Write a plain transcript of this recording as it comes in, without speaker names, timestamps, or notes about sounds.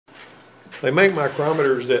They make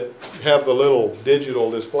micrometers that have the little digital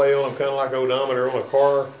display on them, kind of like odometer on a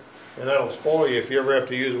car, and that'll spoil you if you ever have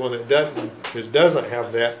to use one that doesn't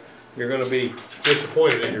have that. You're going to be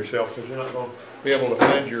disappointed in yourself because you're not going to be able to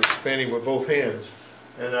fend your fanning with both hands.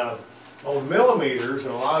 And on millimeters,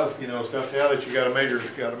 and a lot of stuff now that you got to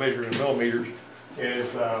measure in millimeters.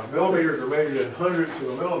 Is millimeters are measured in hundredths of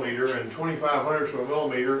a millimeter, and 25 hundredths of a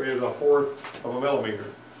millimeter is a fourth of a millimeter.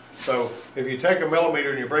 So if you take a millimeter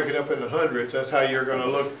and you break it up into hundredths, that's how you're going to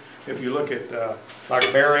look. If you look at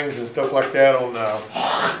like bearings and stuff like that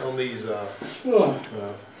on these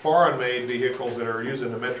foreign-made vehicles that are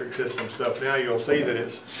using the metric system stuff now, you'll see that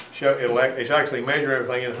it's actually measuring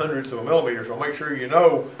everything in hundredths of a millimeter. So make sure you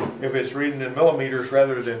know if it's reading in millimeters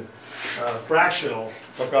rather than fractional,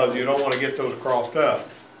 because you don't want to get those crossed up.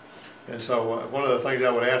 And so one of the things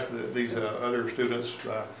I would ask these other students,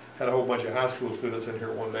 had a whole bunch of high school students in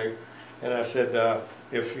here one day, and I said,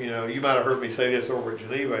 if you might have heard me say this over at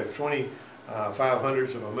Geneva, if 25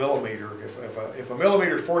 hundredths of a millimeter, if a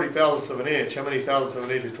millimeter is 40 thousandths of an inch, how many thousandths of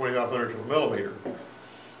an inch is 25 hundredths of a millimeter?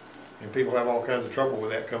 And people have all kinds of trouble with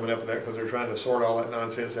that, coming up with that, because they're trying to sort all that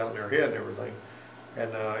nonsense out in their head and everything.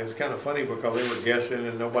 And it was kind of funny because they were guessing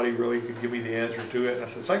and nobody really could give me the answer to it. And I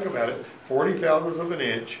said, think about it, 40 thousandths of an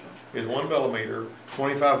inch is 1 millimeter,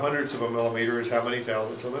 25 hundredths of a millimeter is how many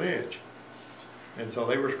thousandths of an inch? And so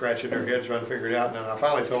they were scratching their heads trying to figure it out, and I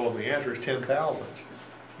finally told them the answer is 10 thousandths,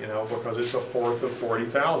 because it's a fourth of 40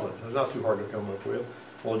 thousandths. It's not too hard to come up with.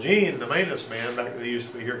 Well, Gene, the maintenance man, back that used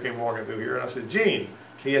to be here, came walking through here, and I said, Gene,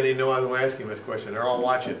 he didn't even know I was going to ask him this question. They're all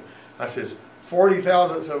watching. I says, 40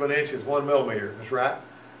 thousandths of an inch is 1 millimeter. That's right.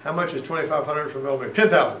 How much is 25 hundredths of a millimeter? 10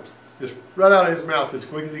 thousandths. Just right out of his mouth as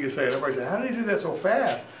quick as he could say it. Everybody said, how did he do that so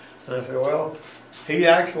fast? And I said, well, he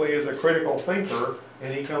actually is a critical thinker,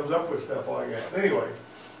 and he comes up with stuff like that. Anyway,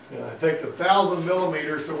 it takes 1,000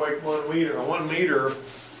 millimeters to make 1 meter. 1 meter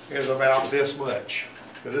is about this much,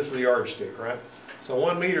 because this is the yardstick, right? So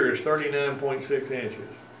 1 meter is 39.6 inches.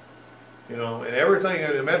 And everything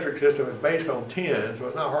in the metric system is based on 10, so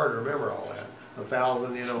it's not hard to remember all that.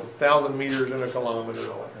 1,000, 1,000 meters in a kilometer,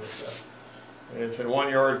 and all that kind of stuff. It's in 1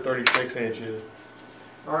 yard, 36 inches.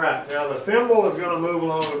 All right, now the thimble is going to move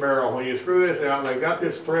along the barrel. When you screw this out, they've got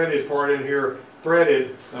this threaded part in here,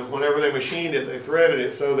 threaded. Whenever they machined it, they threaded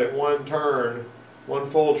it so that one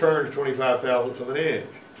full turn is 25 thousandths of an inch,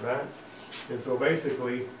 right? And so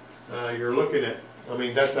basically, you're looking at,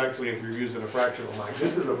 that's actually if you're using a fractional mic.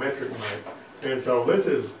 This is a metric mic. And so this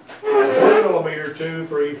is 1 millimeter, 2,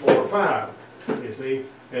 3, 4, 5. You see?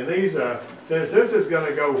 And these, since this is going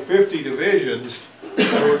to go 50 divisions, in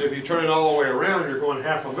other words, if you turn it all the way around, you're going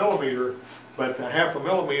half a millimeter, but the half a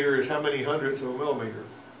millimeter is how many hundredths of a millimeter?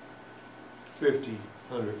 50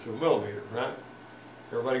 hundredths of a millimeter, right?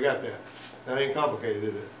 Everybody got that? That ain't complicated,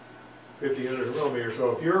 is it? 50 hundredths of a millimeter.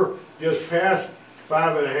 So if you're just past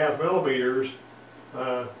 5.5 millimeters,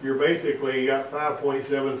 you're basically got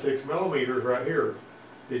 5.76 millimeters right here.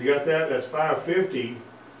 Did you got that? That's 550.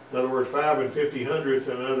 In other words, 5 and 50 hundredths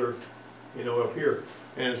and another, up here.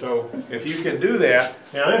 And so if you can do that,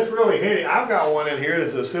 now that's really handy. I've got one in here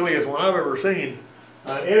that's the silliest one I've ever seen.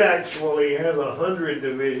 It actually has 100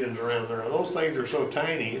 divisions around there. And those things are so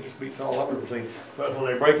tiny, it just beats all I've ever seen. But when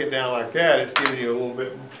they break it down like that, it's giving you a little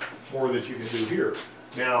bit more that you can do here.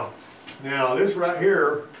 Now this right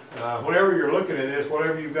here, whenever you're looking at this,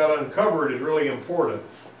 whatever you've got uncovered is really important.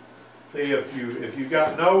 See, if you've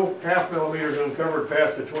got no half millimeters uncovered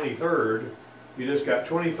past the 23rd, you just got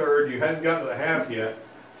 23rd, you hadn't gotten to the half yet,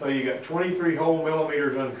 so you got 23 whole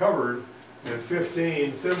millimeters uncovered and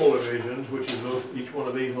 15 thimble divisions, which is each one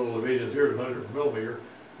of these little divisions here is 100th millimeter,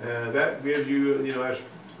 and that gives you, that's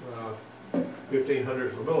 15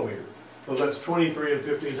 hundredths of a millimeter. So that's 23 and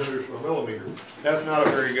 15 hundredths of a millimeter. That's not a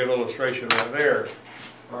very good illustration right there.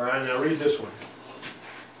 All right, now read this one.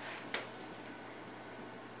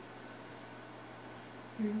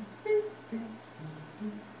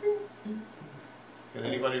 Can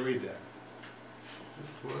anybody read that?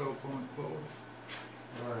 12.4. All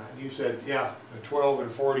right, you said, yeah, 12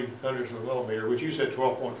 and 40 hundredths of a millimeter, which you said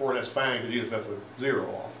 12.4, that's fine because you just left the 0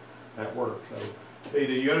 off. That works. So, hey,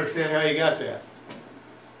 do you understand how you got that?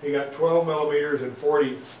 You got 12 millimeters and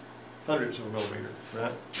 40 hundredths of a millimeter,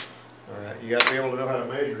 right? All right, you got to be able to know how to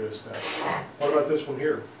measure this stuff. What about this one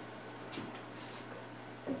here?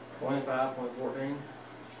 25.14.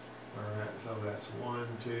 All right, so that's 1,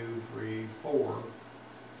 2, 3, 4.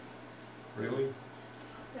 Really?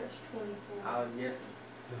 That's 24. I was guessing.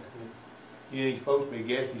 You ain't supposed to be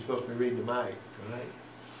guessing, you're supposed to be reading the mic, right?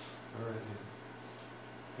 All right then.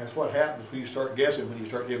 That's what happens when you start guessing, when you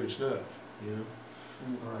start giving snuff,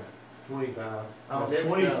 All right. 25. Oh, That's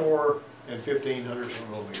there we go. 24 and 1500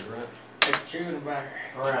 millimeter, right? It's chewing back.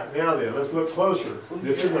 All right, now then, let's look closer.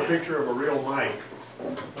 This is a picture of a real mic.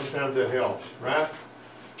 Sometimes that helps, right?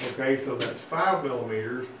 Okay, so that's 5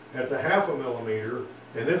 millimeters, that's a half a millimeter,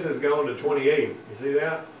 and this has gone to 28. You see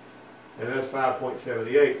that? And that's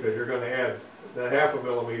 5.78, because you're gonna add the half a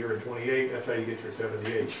millimeter and 28, that's how you get your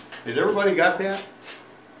 78. Has everybody got that?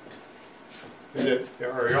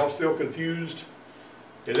 Are y'all still confused?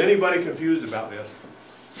 Is anybody confused about this?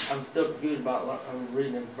 I'm still confused about what I'm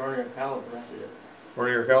reading in vernier caliper, that's it.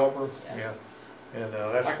 Vernier caliper? Yeah. Yeah. And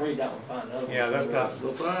I that's, can read that one, find another one. yeah, that's not,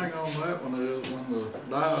 The thing on that one is when the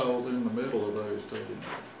dial's in the middle of those two,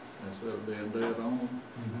 instead of being dead on.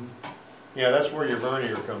 yeah, that's where your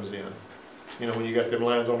vernier comes in. You know, when you got them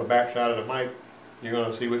lines on the back side of the mic, you're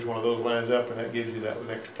gonna see which one of those lines up, and that gives you that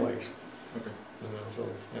next place. Okay. You know, so,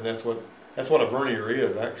 and that's what a vernier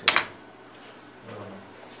is, actually.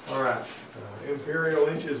 All right, imperial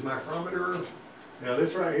inches micrometer. Now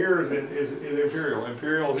this right here is imperial.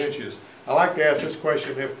 Imperial is inches. I like to ask this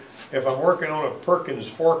question: if I'm working on a Perkins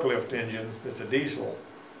forklift engine that's a diesel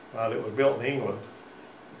that was built in England,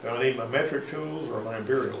 do I need my metric tools or my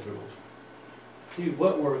imperial tools? Gee,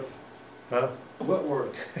 Whitworth, Huh?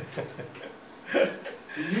 Whitworth. Have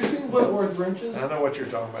you seen Whitworth wrenches? I know what you're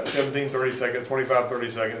talking about. 17 30 seconds, 25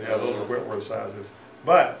 30 seconds. Yeah, those are Whitworth sizes.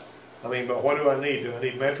 But I mean, but what do I need? Do I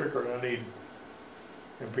need metric or do I need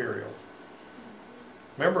imperial?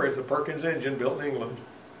 Remember, it's a Perkins engine built in England.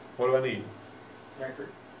 What do I need? Record.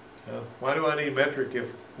 Why do I need metric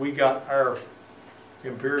if we got our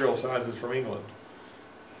imperial sizes from England?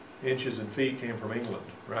 Inches and feet came from England,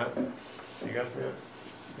 right? You got that?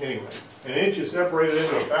 Anyway, an inch is separated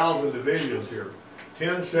into 1,000 divisions here.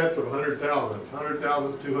 10 sets of 100 thousandths. 100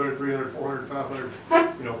 thousandths, 200, 300, 400, 500.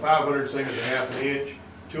 You know, 500 same as a half an inch.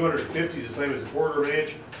 250 is the same as a quarter of an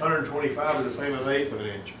inch. 125 is the same as an eighth of an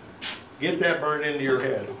inch. Get that burned into your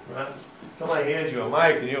head, right? Somebody hands you a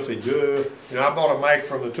mic and you'll say, duh. You know, I bought a mic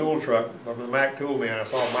from the tool truck, from the Mac tool man. I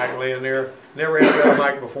saw a mic laying there. Never had that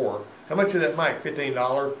mic before. How much is that mic?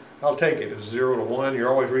 $15. I'll take it. It's 0 to 1. You're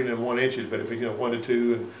always reading in 1 inches, but if you know 1 to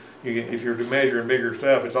 2, and you can, if you're measuring bigger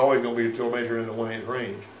stuff, it's always going to be still measuring in the 1 inch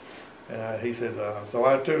range. And he says, so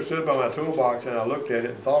I stood by my toolbox and I looked at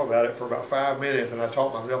it and thought about it for about 5 minutes, and I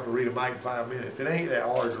taught myself to read a mic in 5 minutes. It ain't that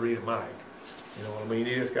hard to read a mic. You know what I mean?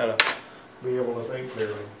 You just got to be able to think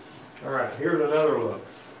clearly. All right, here's another look.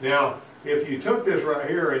 Now, if you took this right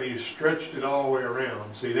here and you stretched it all the way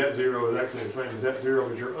around, see that 0 is actually the same as that 0,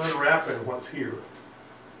 but you're unwrapping what's here.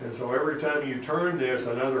 And so every time you turn this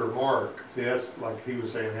another mark, see that's like he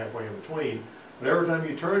was saying halfway in between, but every time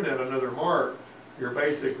you turn that another mark, you're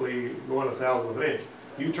basically going 1,000th of an inch.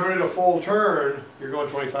 You turn it a full turn, you're going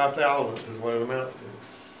 25 thousandths is what it amounts to.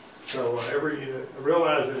 So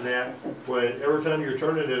realizing that, every time you're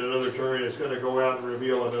turning it another turn, it's going to go out and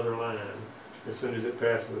reveal another line as soon as it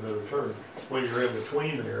passes another turn. When you're in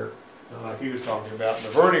between there, like he was talking about, and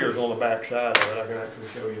the vernier's on the back side of it, I can actually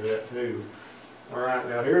show you that too. All right,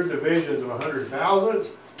 now here's divisions of 100 thousandths.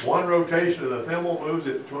 One rotation of the thimble moves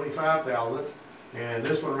it 25 thousandths. And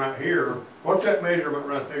this one right here, what's that measurement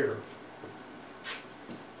right there?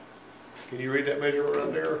 Can you read that measurement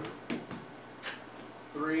right there?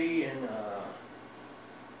 3 and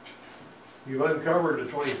You've uncovered the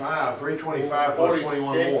 25, 325 plus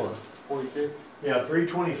 21 more. 46. Yeah,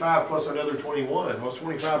 325 plus another 21. What's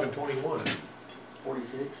 25 and 21?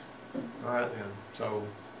 46. All right then. So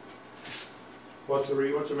what's the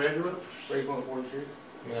measurement? 3.46.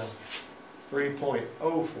 Yeah,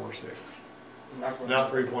 3.046. That's what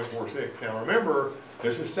Not 3.46. Now remember,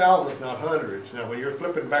 this is thousands, not hundreds. Now when you're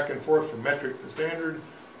flipping back and forth from metric to standard,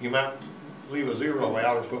 you might leave a 0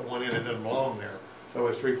 out or put 1 in that doesn't belong there. So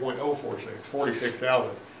it's 3.046, 46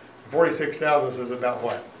 thousandths. 46 thousandths is about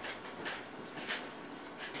what?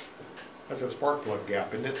 That's a spark plug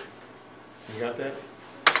gap, isn't it? You got that?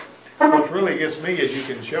 What really gets me is you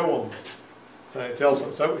can show them. It tells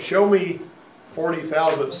them, so show me 40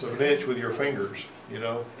 thousandths of an inch with your fingers, you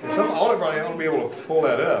know. And everybody ought to be able to pull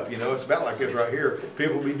that up, you know. It's about like this right here.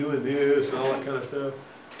 People be doing this and all that kind of stuff.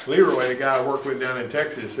 Leroy, the guy I work with down in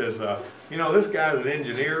Texas, says, you know, this guy's an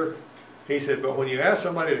engineer. He said, but when you ask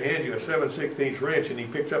somebody to hand you a 7/16 wrench and he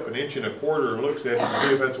picks up 1 1/4 inches and looks at it and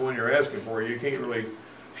see if that's the one you're asking for, you can't really,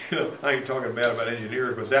 you know, I ain't talking bad about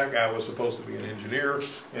engineers, but that guy was supposed to be an engineer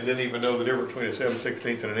and didn't even know the difference between a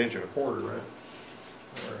 7/16 and 1 1/4 inches, right?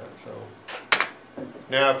 All right, so.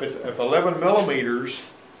 Now, if 11 millimeters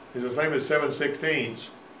is the same as 7/16,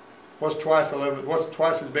 what's twice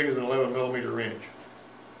as big as an 11 millimeter wrench?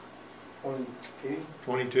 22.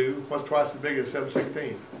 22. What's twice as big as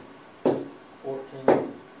 7/16?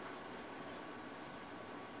 14.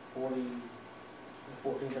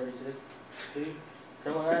 1436,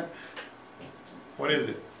 something like that. What is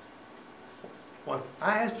it? What,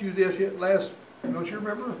 I asked you this yet last, don't you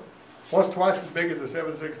remember? What's twice as big as a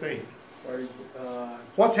 7/16? 30,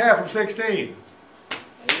 What's half of 16? 8.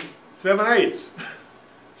 7/8.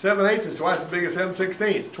 7/8 is twice as big as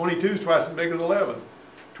 7/16. 22 is twice as big as 11.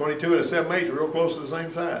 22 and a 7/8 are real close to the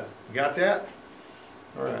same size. You got that?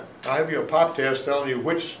 All right. I'll have you a pop test telling you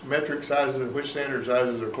which metric sizes and which standard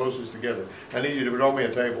sizes are closest together. I need you to draw me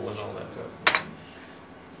a table and all that stuff.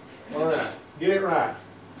 All right. Get it right.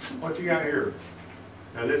 What you got here?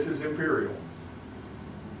 Now this is imperial.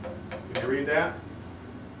 Can you read that?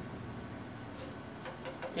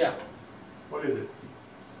 Yeah, What is it?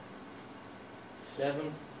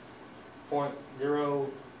 7.0.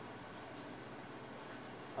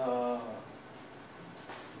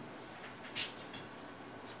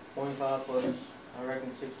 25 plus, I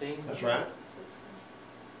reckon 16, That's right.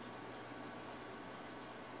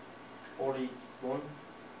 41.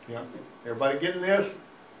 Yeah. Everybody getting this?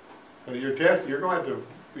 For your test, you're going to have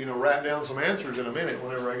to, write down some answers in a minute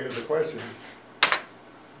whenever I get into questions.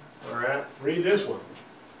 All right. Read this one.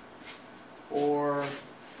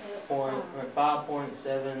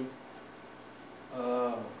 5.7.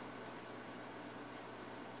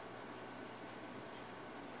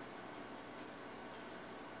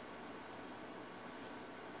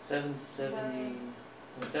 770,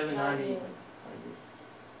 790,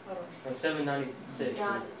 and 796.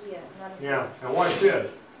 Yeah. Now watch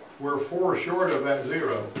this. We're 4 short of that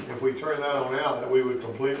 0. If we turn that on out, that we would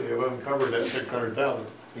completely have uncovered that 600,000.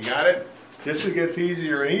 You got it? This gets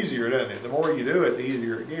easier and easier, doesn't it? The more you do it, the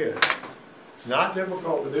easier it gets. Not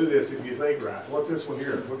difficult to do this if you think right. What's this one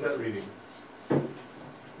here? What's that reading?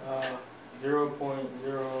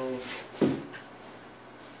 0.0.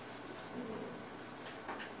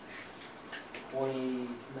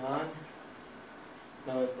 29?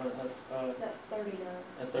 No, That's 39.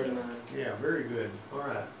 that's 39. Yeah, very good. All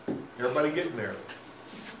right. Everybody getting there.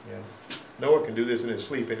 Yeah. Noah can do this in his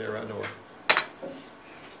sleep, ain't that right, Noah?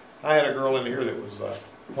 I had a girl in here that was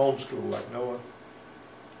homeschooled like Noah,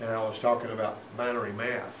 and I was talking about binary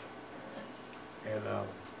math. And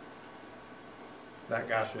that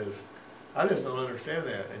guy says, I just don't understand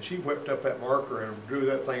that. And she whipped up that marker and drew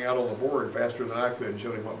that thing out on the board faster than I could and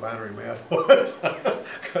showed him what binary math was.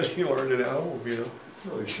 Because she learned it at home, really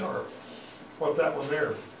sharp. What's that one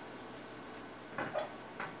there?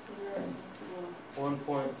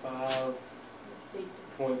 1.5,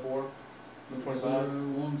 24, 25.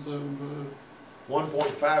 175.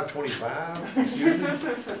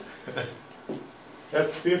 1.525?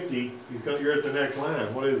 That's 50, because you're at the next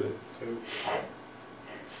line. What is it?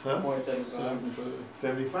 Huh? 0.75.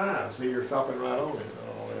 75. See, you're stopping right on it and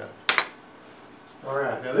all that. All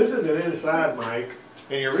right, now this is an inside mic,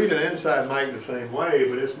 and you read an inside mic the same way,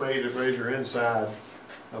 but it's made to measure inside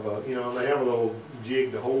of a, and they have a little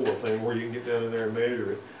jig to hold the thing where you can get down in there and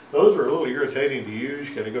measure it. Those are a little irritating to use.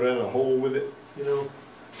 You gotta go down in a hole with it,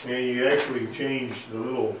 and you actually change the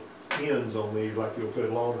little ends on these, like you'll put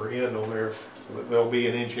a longer end on there, but they'll be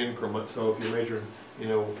an inch increment, so if you're measuring,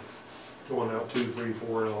 going out 2, 3,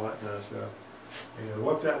 4 and all that kind of stuff. And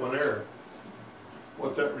what's that one there?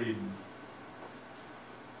 What's that reading?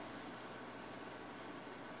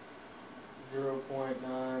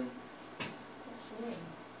 0.9.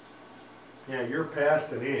 Yeah, you're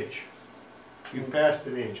past an inch. You've passed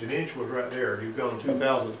an inch. An inch was right there. You've gone 2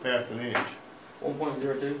 thousandths past an inch.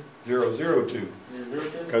 1.02. 002. 0.02.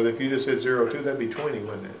 Because if you just said 02, that'd be 20,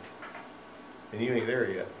 wouldn't it? And you ain't there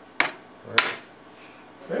yet. All right.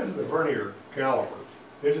 This is the vernier caliper.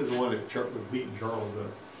 This is the one that was beating Charles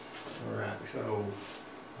up. All right, so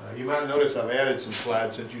you might notice I've added some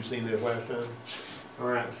slides since you've seen this last time. All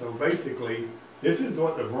right, so basically, this is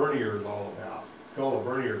what the vernier is all about. It's called a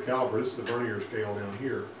vernier caliper. This is the vernier scale down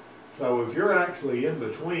here. So if you're actually in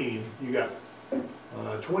between, you got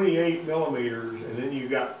 28 millimeters, and then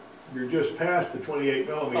you're just past the 28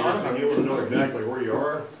 millimeters, and you want to know exactly where you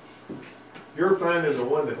are. You're finding the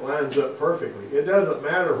one that lines up perfectly. It doesn't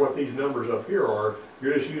matter what these numbers up here are.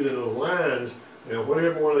 You're just using those lines.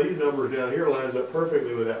 Whatever one of these numbers down here lines up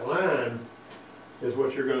perfectly with that line is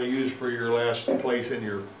what you're going to use for your last place in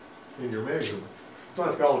your measurement. That's what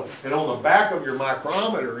it's called. And on the back of your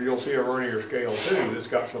micrometer, you'll see a vernier scale too. It's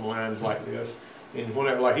got some lines like this. And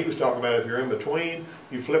whenever, like he was talking about, if you're in between,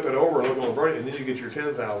 you flip it over and look on the vernier, and then you get your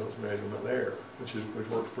 10 thousandths measurement there, which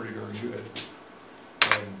works pretty darn good.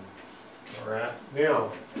 All right. Now,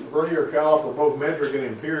 the vernier caliper, both metric and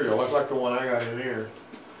imperial, that's like the one I got in there.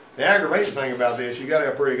 The aggravating thing about this, you got to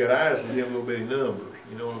have pretty good eyes to get little bitty numbers.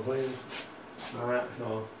 You know what I'm saying? All right.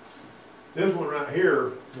 So This one right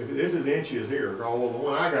here, this is inches here, although the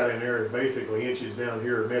one I got in there is basically inches down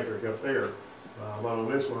here, metric up there. But on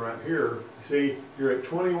this one right here, you see, you're at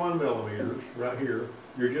 21 millimeters right here.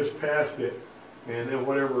 You're just past it, and then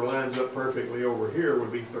whatever lines up perfectly over here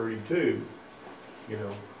would be 32, you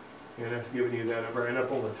know. And that's giving you that number. And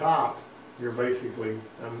up on the top, you're basically,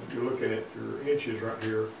 you're looking at your inches right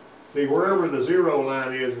here. See, wherever the 0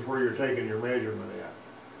 line is where you're taking your measurement at.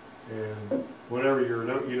 And whenever you're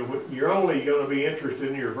only going to be interested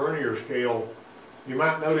in your vernier scale, you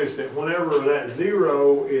might notice that whenever that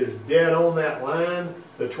 0 is dead on that line,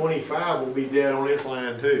 the 25 will be dead on its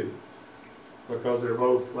line too, because they're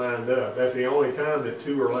both lined up. That's the only time that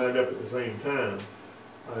two are lined up at the same time.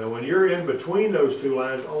 When you're in between those two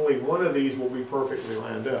lines, only one of these will be perfectly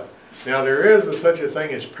lined up. Now there is such a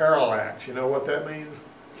thing as parallax. You know what that means?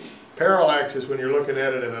 Parallax is when you're looking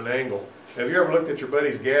at it at an angle. Have you ever looked at your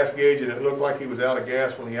buddy's gas gauge and it looked like he was out of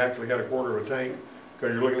gas when he actually had a quarter of a tank?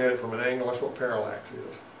 Because you're looking at it from an angle. That's what parallax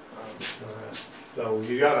is. So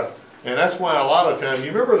you gotta, and that's why a lot of times,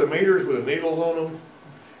 you remember the meters with the needles on them?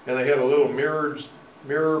 And they had a little mirror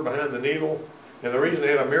behind the needle? And the reason they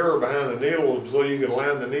had a mirror behind the needle was so you could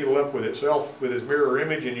line the needle up with itself, with its mirror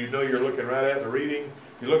image, and you know you're looking right at the reading.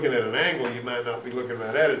 If you're looking at an angle, you might not be looking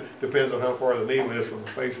right at it. Depends on how far the needle is from the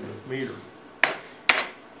face of the meter.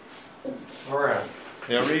 All right,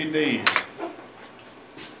 now read these.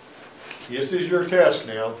 This is your test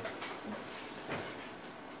now.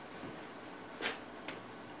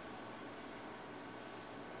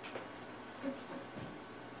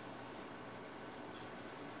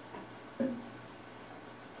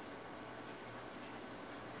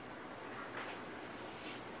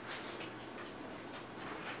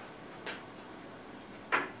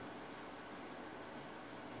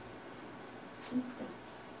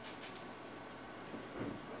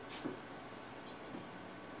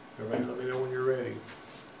 Everybody let me know when you're ready.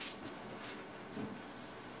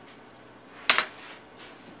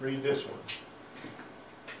 Read this one.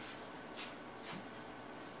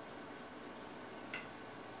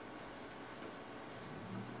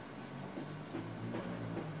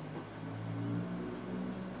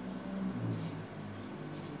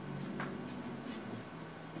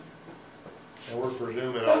 And we're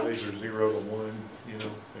presuming all these are 0 to 1, you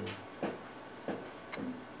know.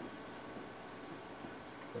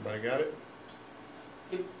 Everybody got it?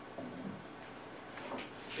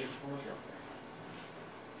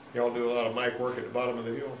 Y'all do a lot of mic work at the bottom of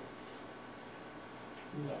the hill?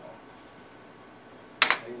 No.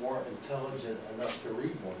 They weren't intelligent enough to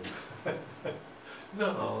read one.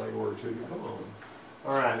 No, they were too. Come on.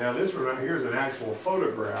 All right, now this one right here is an actual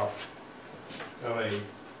photograph of a.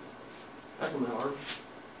 That's gonna be hard.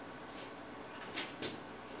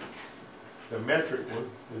 The metric one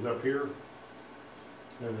is up here,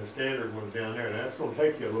 and the standard one's down there. And that's going to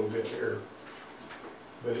take you a little bit there,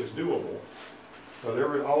 but it's doable.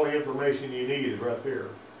 So all the information you need is right there.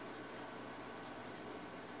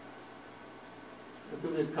 There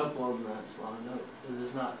could be a couple of them that's lined up, because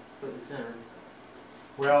it's not completely centered.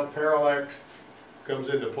 Well, parallax comes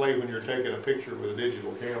into play when you're taking a picture with a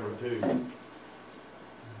digital camera too.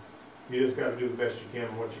 You just got to do the best you can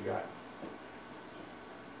with what you got.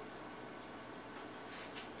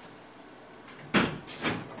 I'll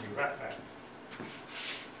be right back.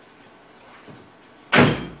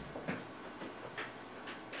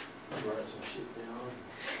 Write some shit down.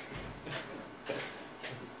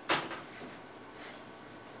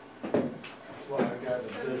 That's why I got the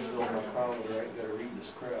digital on my phone, where I ain't gotta read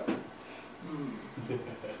this crap.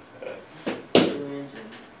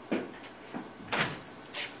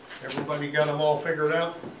 Everybody got them all figured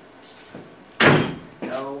out?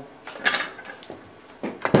 No. I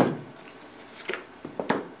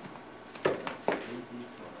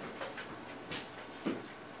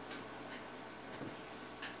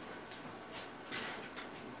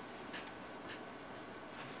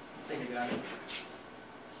think I got it.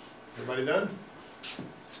 Everybody done?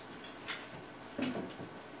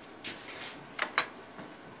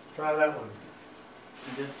 Try that one.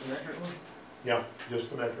 Just the metric one? Yeah, just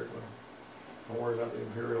the metric one. Don't worry about the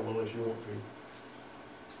imperial unless you want to.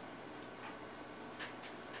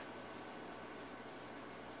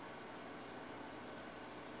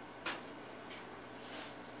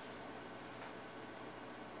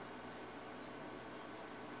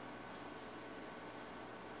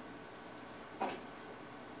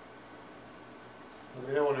 Let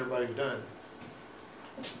me know when everybody's done.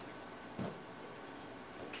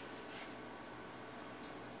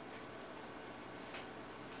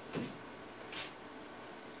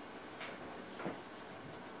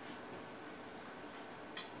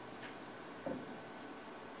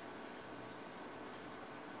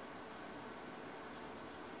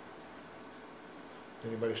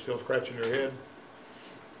 Anybody still scratching their head?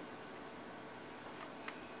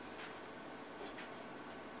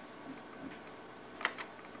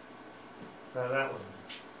 Try that one.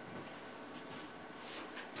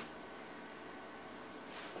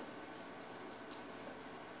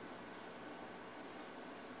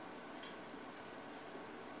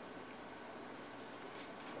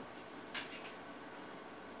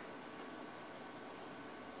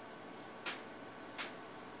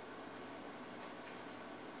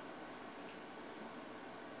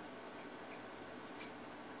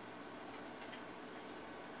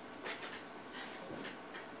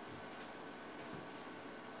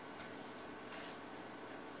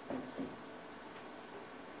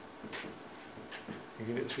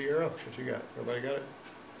 You get it, Sierra? What you got? Everybody got it?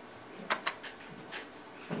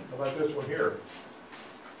 How about this one here?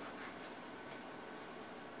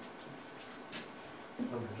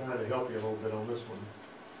 I'm trying to help you a little bit on this one.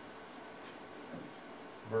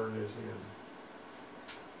 Burn this in.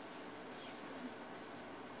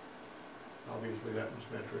 Obviously that was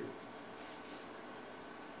metric.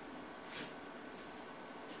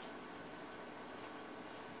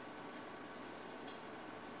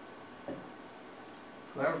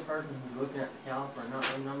 Whoever person's looking at the caliper and not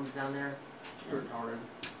those numbers down there, you're retarded.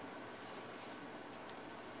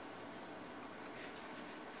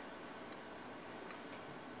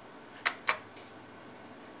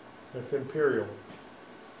 That's imperial.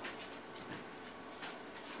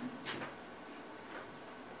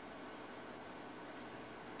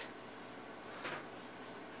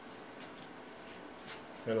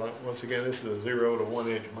 And like, once again, this is a 0 to 1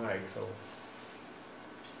 inch mag, so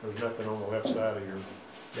there's nothing on the left side of your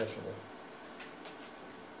decimal.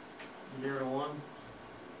 0 to 1.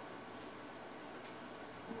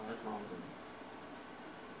 No, that's wrong.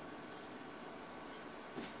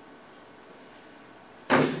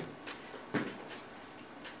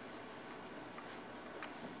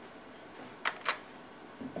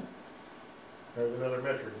 There's another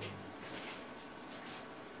metric one.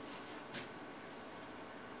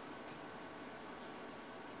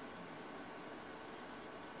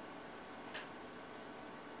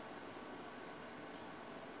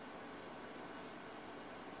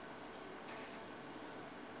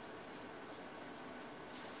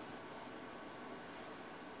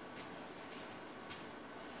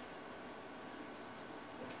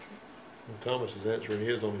 And Thomas is answering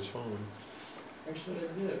his on his phone. Actually,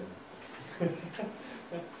 I did.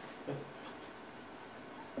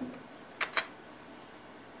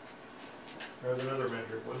 There's another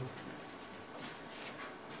metric one.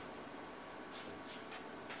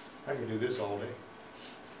 I could do this all day.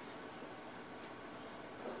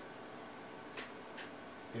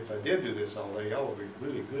 If I did do this all day, y'all would be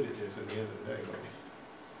really good at this at the end of the day, wouldn't you?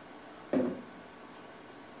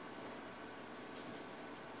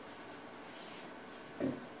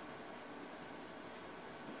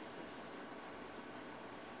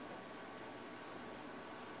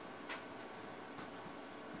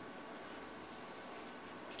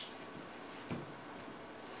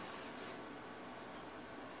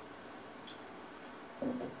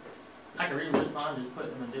 I can read this mine, just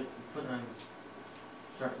put them in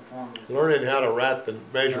certain forms. Learning how to write the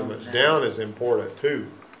measurements down is important too.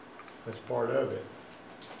 That's part of it.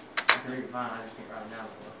 I can read it fine, I just can't write it down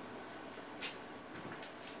for it.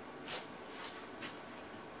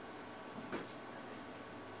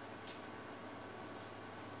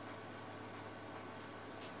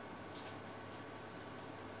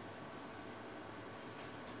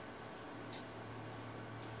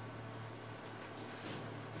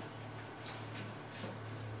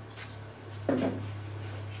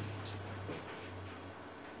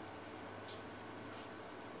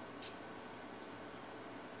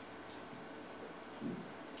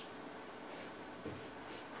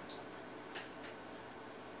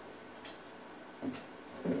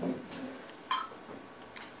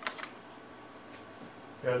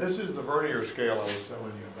 Now this is the vernier scale I was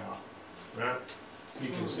telling you about, right? You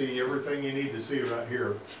can see everything you need to see right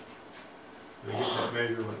here. You get that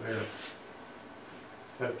measurement there.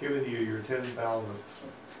 That's giving you your 10,000th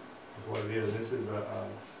is what it is. This is a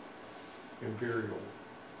imperial.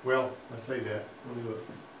 Well, I say that. Let me look.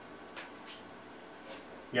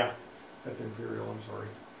 Yeah, that's imperial. I'm sorry.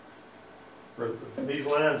 These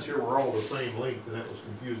lines here were all the same length, and that was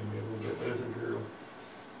confusing me a little bit. But it's imperial.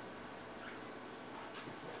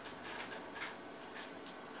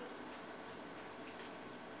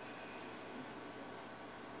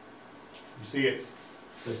 You see, it's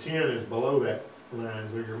the 10 is below that line,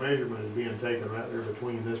 so your measurement is being taken right there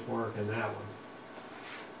between this mark and that one.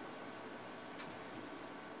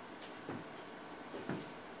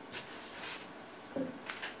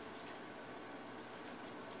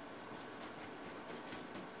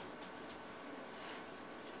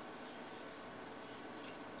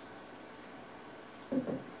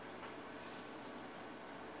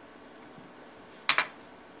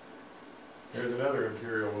 another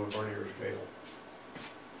imperial with a vernier scale.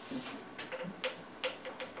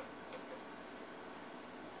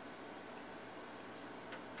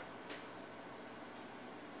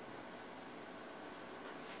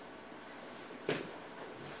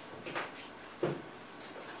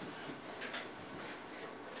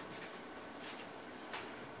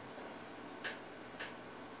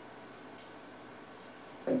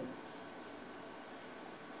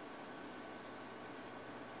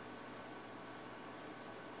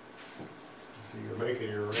 So you're making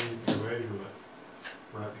your measurement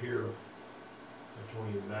right here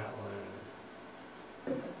between that line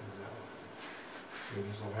and that line. It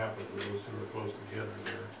just so happens that those two are close together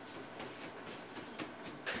there.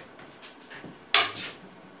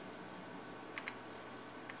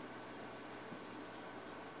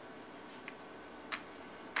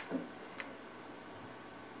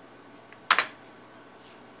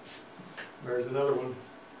 There's another one.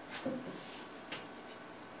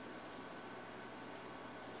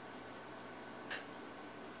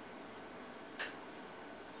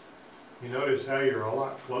 You notice how you're a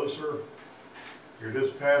lot closer. You're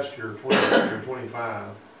just past your 20, your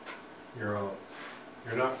 25. You're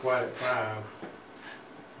not quite at 5.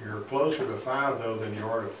 You're closer to 5 though than you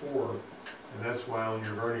are to 4, and that's why on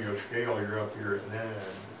your vernier scale you're up here at 9.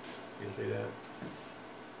 You see that?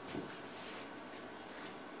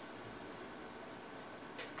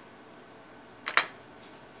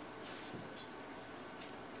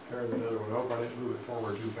 There's another one. I hope I didn't move it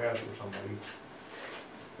forward too fast for somebody.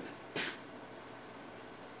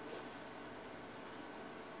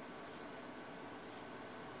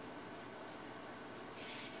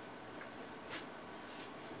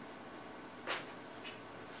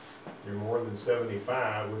 You're more than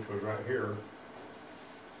 75, which was right here.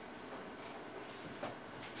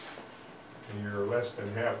 And you're less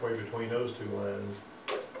than halfway between those two lines.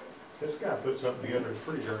 This guy put something together that's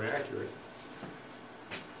pretty darn accurate.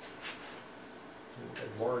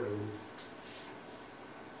 Eduardo.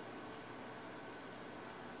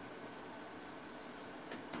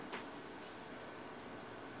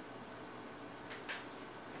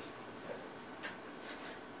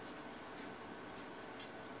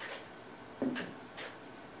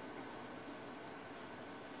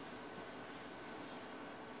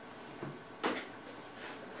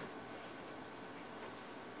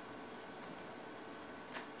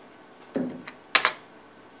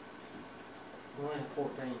 We only have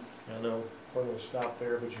 14. I know, we're gonna stop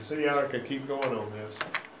there, but you see how I could keep going on this.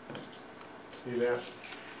 See that?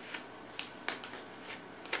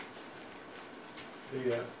 See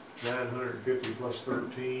that? 950 plus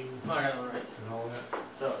 13 I got it right. and all that.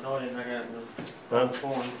 So, no, I didn't, I got it. Huh?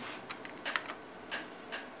 Form.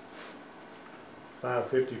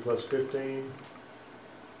 550 plus 15.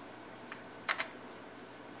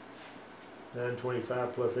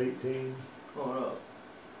 925 plus 18. Pull it up.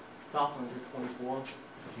 Top one's at 24.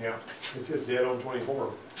 Yeah, it's just dead on 24.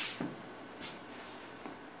 Alright,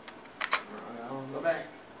 I'll go back.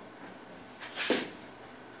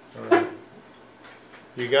 All right.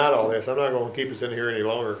 You got all this. I'm not going to keep us in here any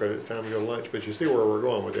longer because it's time to go to lunch, but you see where we're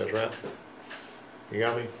going with this, right? You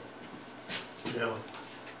got me? Yeah.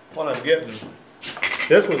 What I'm getting,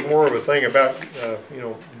 this was more of a thing about,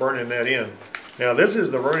 burning that in. Now this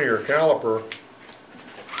is the vernier caliper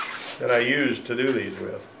that I use to do these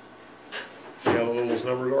with. See how the little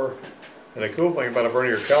numbers are? And the cool thing about a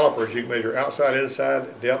vernier caliper is you can measure outside,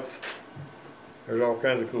 inside, depth. There's all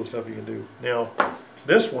kinds of cool stuff you can do. Now,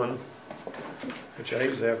 this one, which I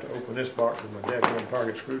usually have to open this box with my dad's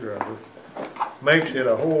pocket screwdriver, makes it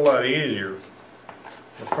a whole lot easier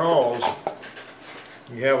because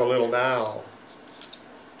you have a little dial.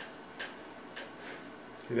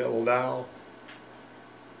 See that little dial?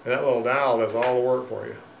 And that little dial does all the work for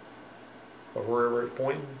you. But wherever it's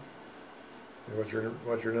pointing, is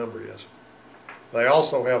what your number is. They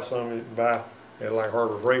also have some you can buy at like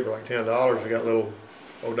Harbor Freight for like $10. They got little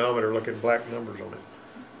odometer looking black numbers on it.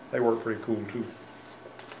 They work pretty cool too.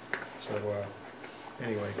 So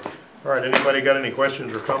anyway, all right. Anybody got any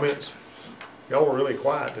questions or comments? Y'all were really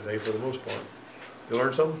quiet today for the most part. You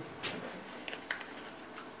learned something?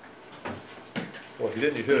 Well, if you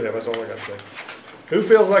didn't, you should have. That's all I got to say. Who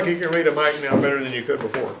feels like you can read a mic now better than you could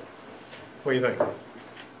before? What do you think?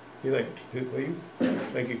 You think? Well, you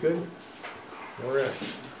think you could? All right.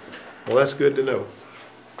 Well, that's good to know.